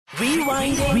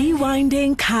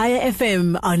Rewinding Kaya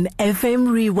FM on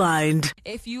FM Rewind.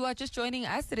 If you are just joining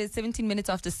us, it is 17 minutes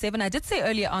after 7. I did say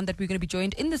earlier on that we're going to be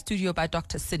joined in the studio by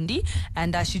Dr. Sindi,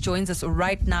 and she joins us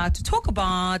right now to talk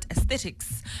about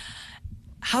aesthetics.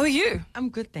 How are you? I'm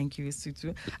good, thank you,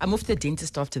 Sutu. I'm off to the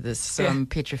dentist after this, so I'm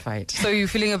petrified. So you're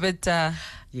feeling a bit...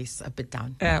 Yes, a bit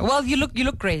down. Well, you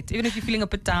look great. Even if you're feeling a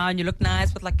bit down, you look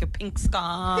nice with like your pink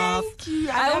scarf. Thank you.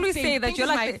 I always say that pink you're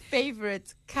is like my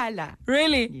favorite color.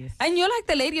 Really? Yes. And you're like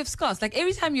the lady of scarves. Like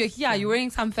every time you're here, you're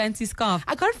wearing some fancy scarf.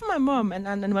 I got it from my mom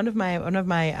and one of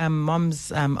my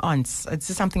mom's aunts. It's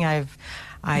just something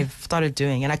I've started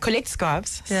doing, and I collect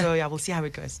scarves. Yeah. So we'll see how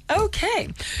it goes. Okay.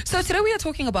 So today we are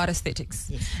talking about aesthetics.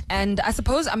 Yes. And I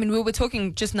suppose, we were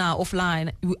talking just now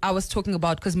offline. I was talking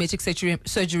about cosmetic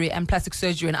surgery and plastic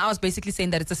surgery, and I was basically saying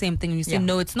that it's the same thing. And you said,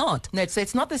 no, it's not. No,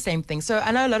 it's not the same thing. So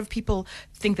I know a lot of people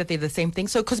think that they're the same thing.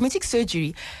 So cosmetic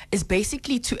surgery is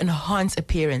basically to enhance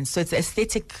appearance. So it's the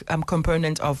aesthetic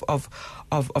component of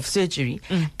surgery.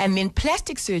 And then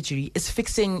plastic surgery is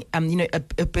fixing, a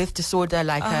birth disorder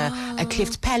like a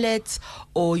cleft palate,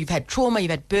 or you've had trauma,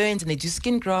 you've had burns, and they do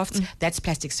skin grafts. That's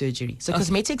plastic surgery. So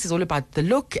cosmetics is all about the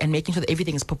look and making sure that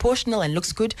everything is proportional and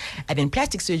looks good. And then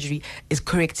plastic surgery is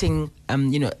correcting,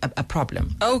 a problem.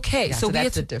 Okay, Yeah, so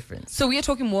that's the difference. So we are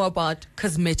talking more about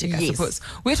cosmetic, I Yes. suppose.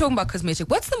 We're talking about cosmetic.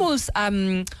 What's the most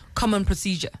common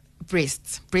procedure?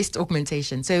 Breast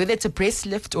augmentation. So whether it's a breast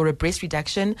lift or a breast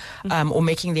reduction, or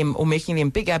making them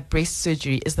bigger, breast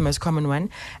surgery is the most common one,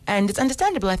 and it's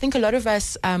understandable. I think a lot of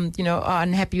us, are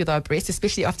unhappy with our breasts,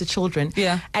 especially after children.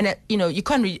 Yeah. And you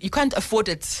can't afford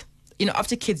it.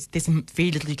 After kids, there's very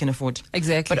little you can afford.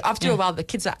 Exactly. But after a while, the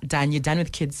kids are done. You're done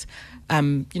with kids.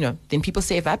 Then people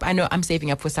save up. I know I'm saving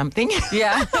up for something.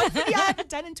 Yeah. Yeah,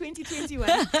 done in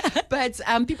 2021. But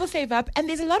people save up, and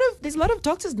there's a lot of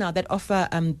doctors now that offer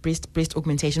breast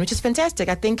augmentation, which is fantastic.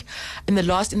 I think in the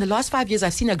last 5 years,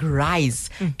 I've seen a rise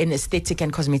in aesthetic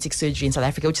and cosmetic surgery in South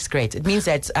Africa, which is great. It means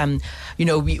that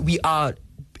we are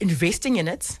investing in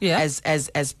it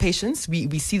as patients.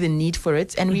 We see the need for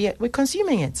it, and we're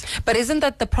consuming it. But isn't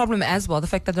that the problem as well? The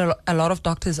fact that a lot of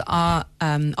doctors are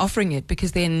offering it,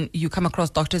 because then you come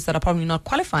across doctors that are probably not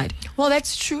qualified. Well,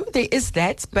 that's true. There is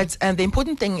that. But the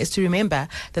important thing is to remember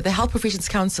that the Health Professions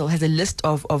Council has a list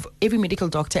of every medical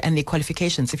doctor and their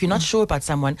qualifications. If you're not sure about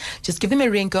someone, just give them a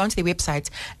ring, go onto their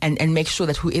website, and make sure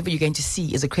that whoever you're going to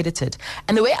see is accredited.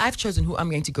 And the way I've chosen who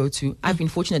I'm going to go to, I've been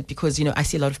fortunate because, I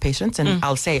see a lot of patients, and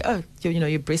I'll say, oh,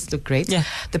 your breasts look great. Yeah.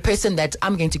 The person that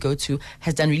I'm going to go to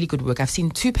has done really good work. I've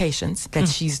seen 2 patients that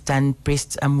she's done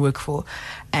breast work for,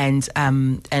 and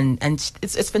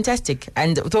it's fantastic.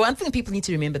 And the one thing that people need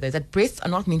to remember, though, is that breasts are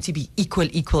not meant to be equal.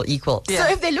 Yeah.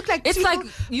 So if they look like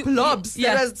blobs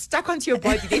that are stuck onto your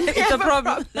body, then it's a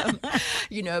problem.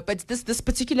 But this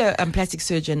particular plastic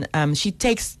surgeon, she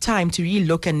takes time to really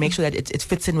look and make sure that it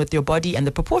fits in with your body and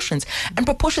the proportions. And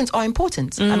proportions are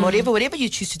important. Whatever you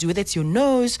choose to do, whether it's your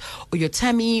nose or your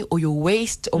tummy or your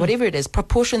waist or whatever it is,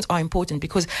 proportions are important,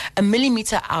 because a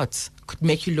millimeter out could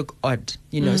make you look odd,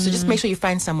 So just make sure you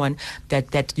find someone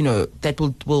that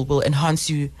will enhance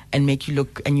you and make you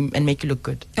look make you look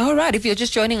good. All right. If you're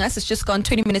just joining us, it's just gone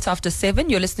 20 minutes after 7.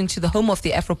 You're listening to the home of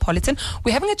the Afropolitan.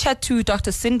 We're having a chat to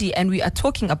Dr. Sindi, and we are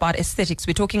talking about aesthetics.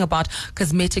 We're talking about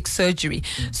cosmetic surgery.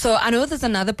 So I know there's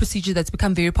another procedure that's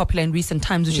become very popular in recent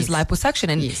times, which is liposuction,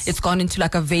 and it's gone into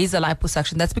like a vaser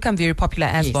liposuction. That's become very popular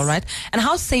as well, right? And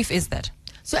how safe is that?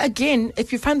 So again,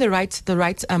 if you find the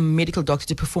right medical doctor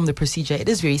to perform the procedure, it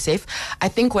is very safe. I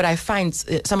think what I find,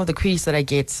 some of the queries that I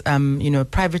get,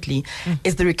 privately,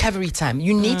 is the recovery time.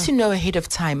 You need to know ahead of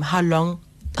time how long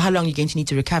you're going to need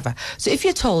to recover. So if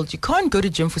you're told you can't go to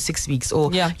gym for 6 weeks,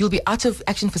 or you'll be out of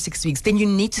action for 6 weeks, then you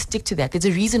need to stick to that. There's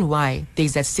a reason why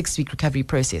there's that 6-week recovery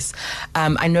process.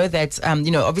 I know that,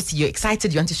 obviously you're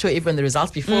excited. You want to show everyone the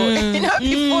results before,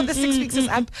 before the 6 weeks is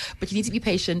up, but you need to be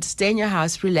patient, stay in your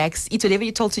house, relax, eat whatever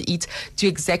you're told to eat, do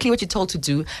exactly what you're told to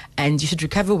do, and you should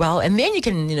recover well. And then you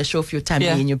can, show off your tummy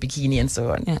and your bikini and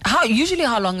so on. Yeah.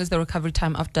 How long is the recovery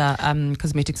time after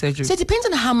cosmetic surgery? So it depends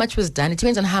on how much was done. It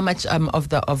depends on how much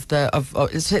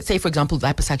say, for example,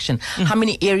 liposuction, how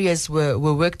many areas were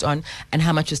worked on and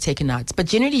how much was taken out. But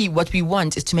generally what we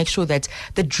want is to make sure that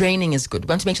the draining is good. We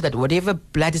want to make sure that whatever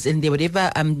blood is in there,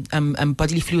 whatever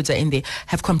bodily fluids are in there,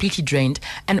 have completely drained.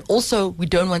 And also we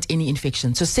don't want any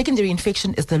infection. So secondary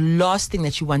infection is the last thing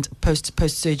that you want post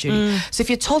surgery. So if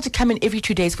you're told to come in every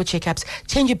 2 days for checkups,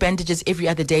 change your bandages every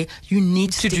other day, you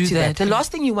need to stick to that. The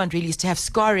last thing you want really is to have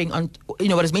scarring on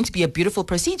what is meant to be a beautiful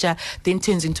procedure then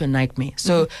turns into a nightmare.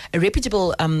 So a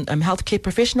reputable healthcare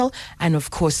professional, and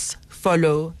of course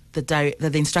follow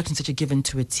the instructions that you're given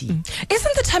to a T.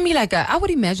 Isn't the tummy like I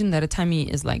would imagine that a tummy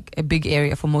is like a big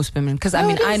area for most women, because I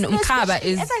mean I know Mkaba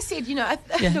is, as I said,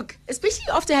 look, especially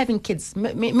after having kids,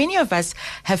 many of us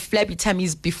have flabby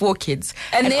tummies before kids,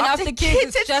 and then after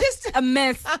kids it's just a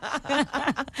mess.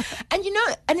 And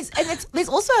there's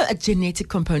also a genetic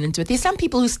component to it. There's some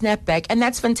people who snap back, and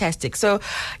that's fantastic. So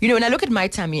when I look at my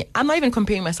tummy, I'm not even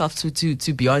comparing myself to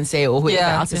Beyonce or whoever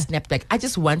else has snapped back. I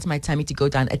just want my tummy to go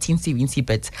down a teensy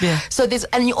bit. Yeah. So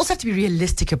and you also have to be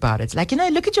realistic about it. Like,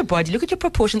 look at your body, look at your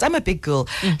proportions. I'm a big girl.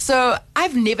 So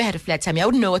I've never had a flat tummy. I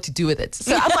wouldn't know what to do with it.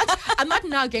 So I'm not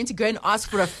now going to go and ask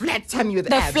for a flat tummy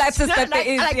with abs. The flattest that there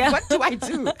is. What do I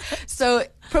do? So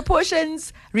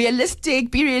proportions, be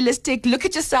realistic, look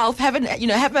at yourself, have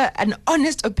an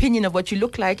honest opinion of what you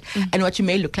look like and what you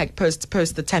may look like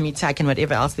post the tummy tuck and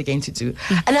whatever else they're going to do.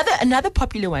 Another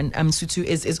popular one, Sutu,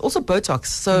 is also Botox.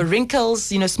 So wrinkles,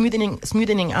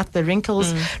 smoothing out the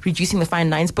wrinkles, reducing the fine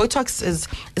lines. Botox is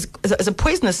a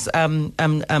poisonous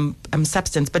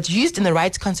substance, but used in the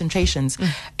right concentrations,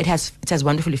 it has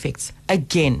wonderful effects.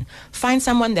 Again, find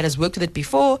someone that has worked with it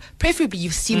before. Preferably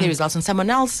you've seen the results on someone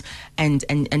else, and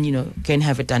go and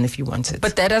have it done if you want it.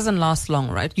 But that doesn't last long,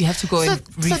 right? You have to go and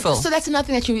refill. So that's another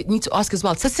thing that you need to ask as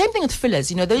well. So same thing with fillers.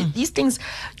 These things,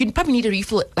 you probably need a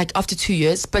refill like after 2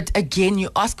 years. But again, you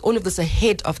ask all of this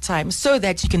ahead of time so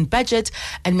that you can budget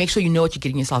and make sure you know what you're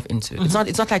getting yourself into. It's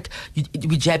not like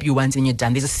we jab you once and you're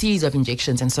done. There's a series of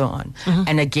injections and so on.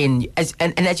 And again, as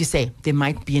you say, there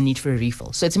might be a need for a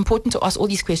refill. So it's important to ask all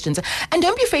these questions. And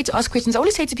don't be afraid to ask questions. I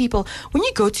always say to people, when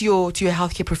you go to your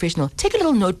healthcare professional, take a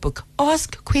little notebook,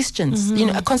 ask questions.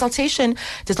 A consultation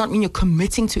does not mean you're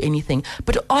committing to anything,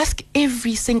 but ask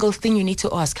every single thing you need to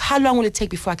ask. How long will it take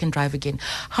before I can drive again?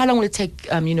 How long will it take,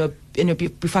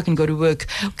 before I can go to work?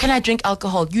 Can I drink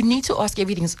alcohol? You need to ask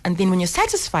everything, and then when you're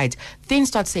satisfied, then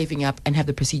start saving up and have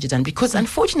the procedure done. Because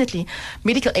unfortunately,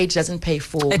 medical aid doesn't pay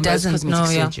for most cosmetic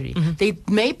surgery. They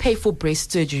may pay for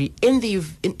breast surgery in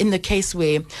the case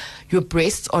where your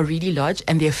breasts are really large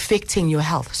and they're affecting your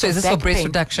health. So is this for breast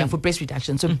reduction? Yeah, for breast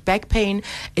reduction. So back pain,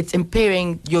 it's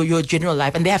impairing your general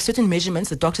life, and they have certain measurements.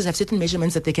 The doctors have certain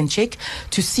measurements that they can check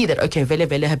to see that, okay,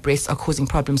 Vela, her breasts are causing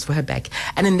problems for her back.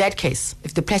 And in that case,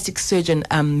 if the plastic surgeon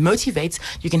motivates,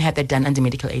 you can have that done under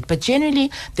medical aid. But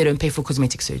generally, they don't pay for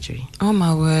cosmetic surgery. Oh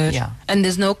my word! Yeah. And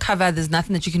there's no cover. There's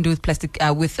nothing that you can do with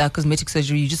cosmetic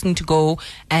surgery. You just need to go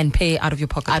and pay out of your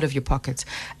pocket. Out of your pocket.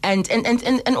 And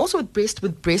also with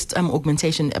breast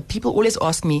augmentation, people always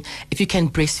ask me if you can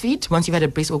breastfeed once you've had a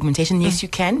breast augmentation. Yes, you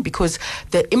can, because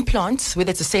the implant,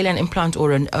 whether it's a saline implant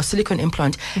or a silicone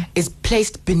implant, is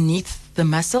placed beneath the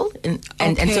muscle, and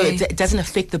so it doesn't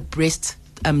affect the breast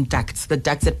ducts,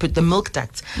 the milk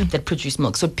ducts that produce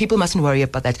milk. So people mustn't worry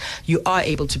about that. You are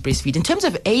able to breastfeed. In terms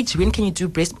of age, when can you do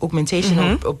breast augmentation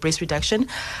or breast reduction?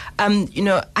 I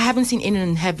haven't seen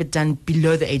anyone have it done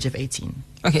below the age of 18.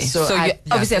 Okay, so you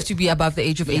obviously have to be above the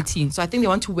age of 18. So I think they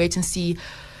want to wait and see,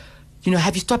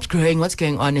 have you stopped growing? What's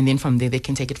going on? And then from there, they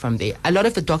can take it from there. A lot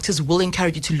of the doctors will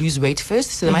encourage you to lose weight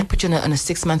first. So they might put you on a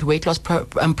 6-month weight loss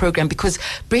program, because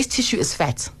breast tissue is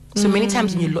fat. So many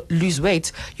times when you lose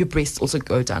weight, your breasts also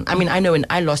go down. I mean, I know when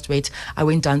I lost weight, I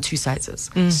went down 2 sizes.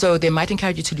 So they might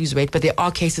encourage you to lose weight, but there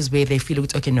are cases where they feel,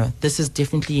 okay, no, this is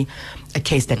definitely a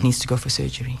case that needs to go for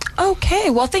surgery. Okay,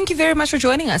 well, thank you very much for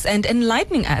joining us and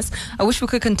enlightening us. I wish we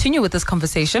could continue with this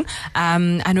conversation.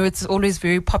 I know it's always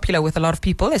very popular with a lot of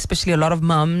people, especially a lot of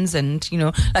mums, and,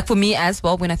 like for me as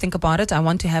well, when I think about it, I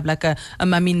want to have like a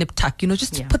mummy nip tuck,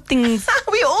 just to put things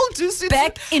we all do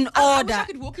back in order. I wish I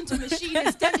could walk into a machine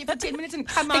and stand for 10 minutes and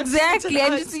come out. Exactly.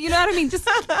 And just, you know what I mean? Just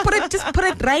put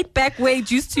it right back where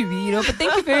it used to be, But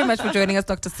thank you very much for joining us,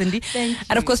 Dr. Sindi. Thank you.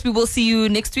 And of course, we will see you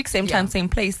next week, same time, same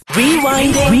place.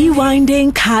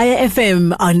 Rewinding Kaya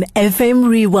FM on FM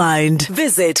Rewind.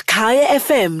 Visit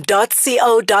kayafm.co.za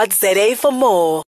for more.